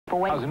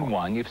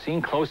2001, you've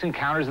seen Close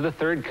Encounters of the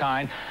Third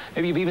Kind.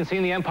 Maybe you've even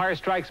seen The Empire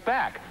Strikes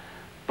Back.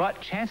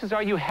 But chances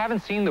are you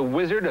haven't seen The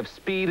Wizard of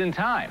Speed and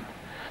Time.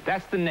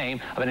 That's the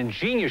name of an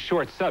ingenious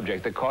short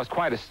subject that caused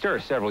quite a stir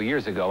several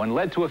years ago and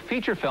led to a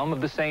feature film of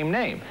the same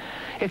name.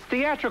 Its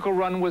theatrical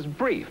run was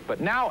brief,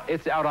 but now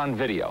it's out on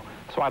video.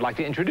 So I'd like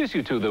to introduce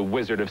you to The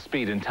Wizard of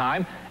Speed and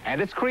Time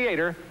and its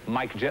creator,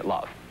 Mike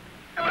Jitlov.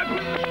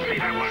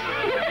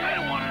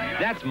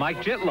 That's Mike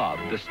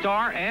Jitlov, the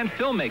star and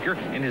filmmaker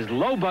in his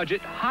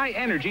low-budget,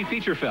 high-energy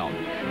feature film.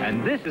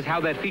 And this is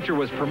how that feature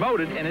was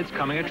promoted in its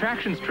coming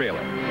attractions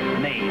trailer.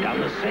 Made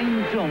on the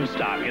same film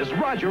stock as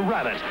Roger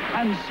Rabbit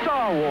and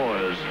Star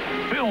Wars.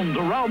 Filmed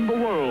around the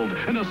world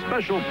in a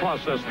special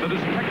process that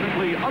is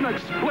technically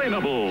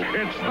unexplainable.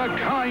 It's the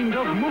kind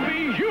of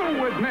movie you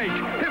would make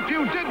if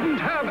you didn't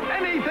have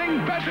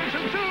anything better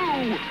to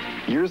do.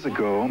 Years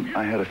ago,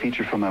 I had a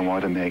feature film I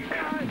wanted to make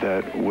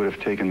that would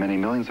have taken many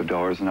millions of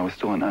dollars, and I was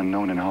still an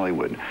unknown in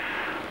Hollywood.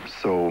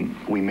 So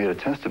we made a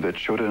test of it,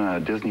 showed it on a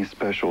Disney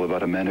special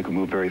about a man who could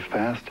move very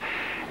fast,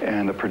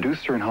 and a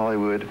producer in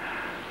Hollywood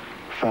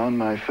found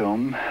my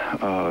film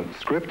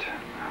script,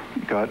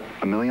 got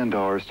 $1 million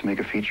to make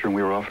a feature, and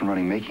we were off and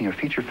running, making a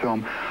feature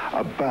film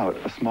about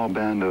a small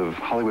band of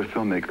Hollywood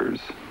filmmakers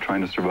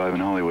trying to survive in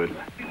Hollywood.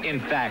 In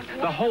fact,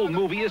 the whole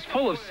movie is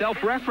full of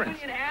self-reference.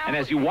 And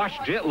as you watch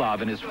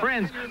Jitlov and his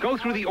friends go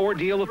through the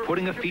ordeal of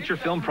putting a feature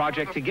film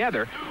project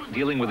together,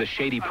 dealing with a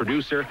shady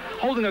producer,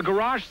 holding a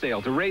garage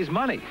sale to raise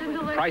money,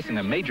 pricing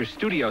a major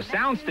studio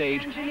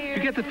soundstage, you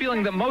get the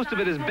feeling that most of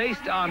it is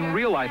based on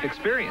real-life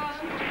experience.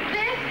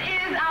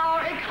 This is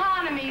our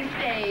economy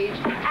stage.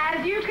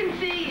 As you can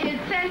see,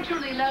 it's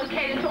centrally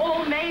located to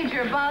all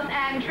major bus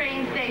and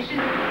train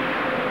stations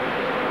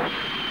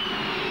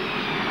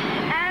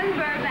and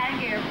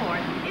Burbank Airport.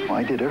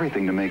 I did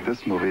everything to make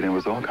this movie, and it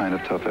was all kind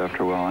of tough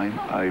after a while.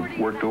 I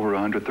worked over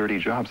 130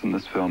 jobs in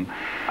this film.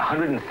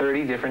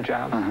 130 different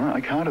jobs?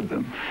 I counted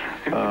them.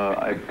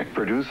 I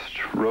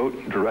produced,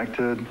 wrote,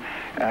 directed,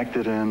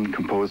 acted in,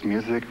 composed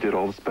music, did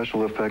all the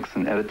special effects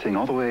and editing,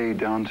 all the way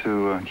down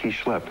to Keith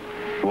Schlepp.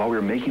 While we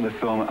were making the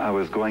film, I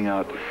was going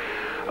out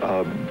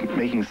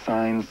making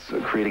signs,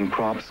 creating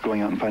props,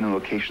 going out and finding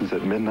locations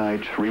at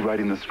midnight,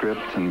 rewriting the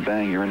script, and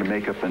bang, you're into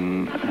makeup,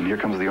 and here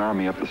comes the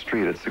army up the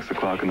street at 6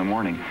 o'clock in the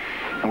morning.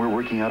 And we're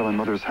working out of my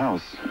mother's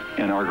house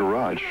in our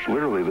garage.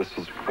 Literally, this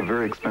was a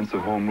very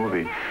expensive home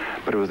movie,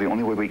 but it was the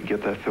only way we could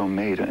get that film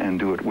made and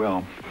do it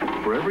well.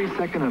 For every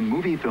second of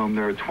movie film,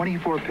 there are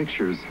 24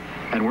 pictures,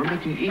 and we're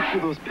making each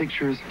of those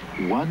pictures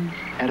one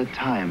at a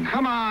time.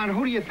 Come on,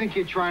 who do you think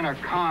you're trying to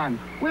con?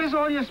 Where's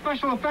all your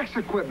special effects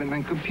equipment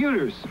and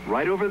computers?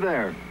 Right over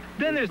there.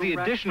 Then there's the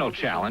additional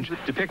challenge,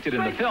 depicted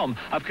in the film,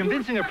 of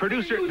convincing a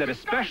producer that a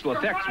special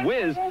effects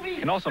whiz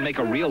can also make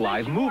a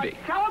real-live movie.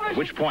 At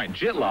which point,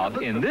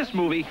 Jitlov, in this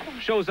movie,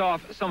 shows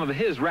off some of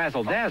his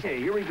razzle-dazzle.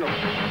 Okay, here we go.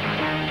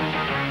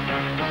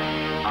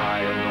 I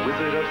am the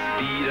wizard of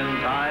speed and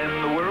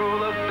time. The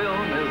world of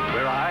film is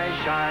where I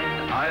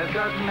shine. I've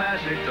got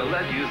magic to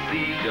let you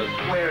see just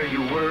where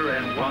you were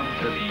and want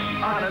to be.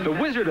 The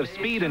Wizard of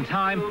Speed and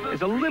Time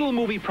is a little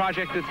movie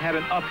project that's had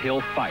an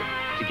uphill fight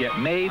to get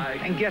made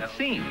and get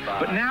seen.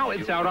 But now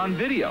it's out on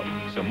video,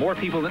 so more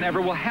people than ever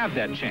will have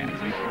that chance.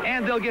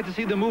 And they'll get to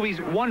see the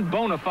movie's one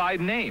bona fide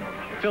name,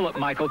 Philip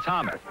Michael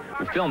Thomas,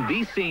 who filmed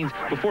these scenes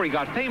before he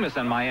got famous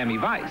on Miami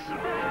Vice.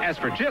 As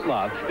for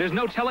Jitlov, there's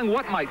no telling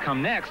what might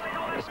come next,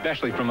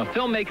 especially from a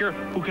filmmaker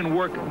who can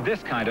work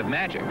this kind of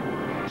magic.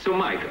 So,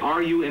 Mike,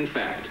 are you, in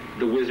fact,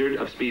 the Wizard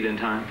of Speed and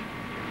Time?